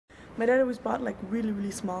My dad always bought like really, really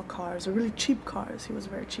small cars or really cheap cars. He was a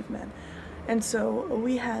very cheap man. And so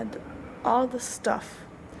we had all the stuff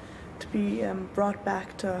to be brought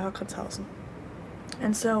back to Herkratshausen.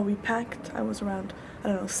 And so we packed, I was around, I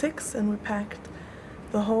don't know, 6, and we packed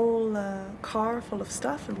the whole car full of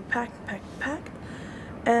stuff, and we packed,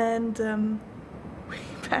 and we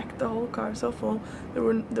packed the whole car so full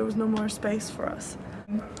there was no more space for us.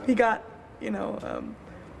 He got, you know,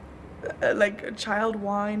 like child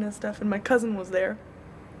wine and stuff, and my cousin was there.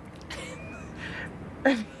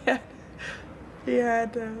 And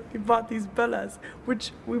he bought these böllas,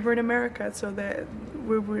 which we were in America, so that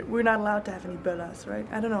we're not allowed to have any böllas, right?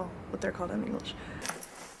 I don't know what they're called in English.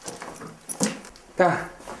 Da,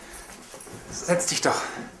 setz dich doch.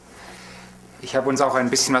 Ich habe uns auch ein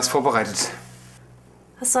bisschen was vorbereitet.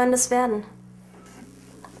 Was soll denn das werden?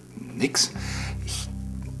 Nix. Ich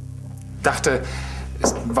dachte,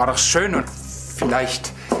 es war doch schön und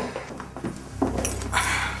vielleicht...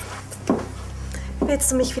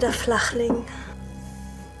 Willst du mich wieder flachlegen?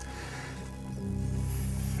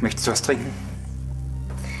 Möchtest du was trinken?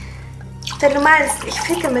 Wenn du meinst, ich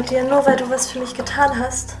ficke mit dir, nur weil du was für mich getan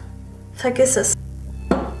hast, vergiss es.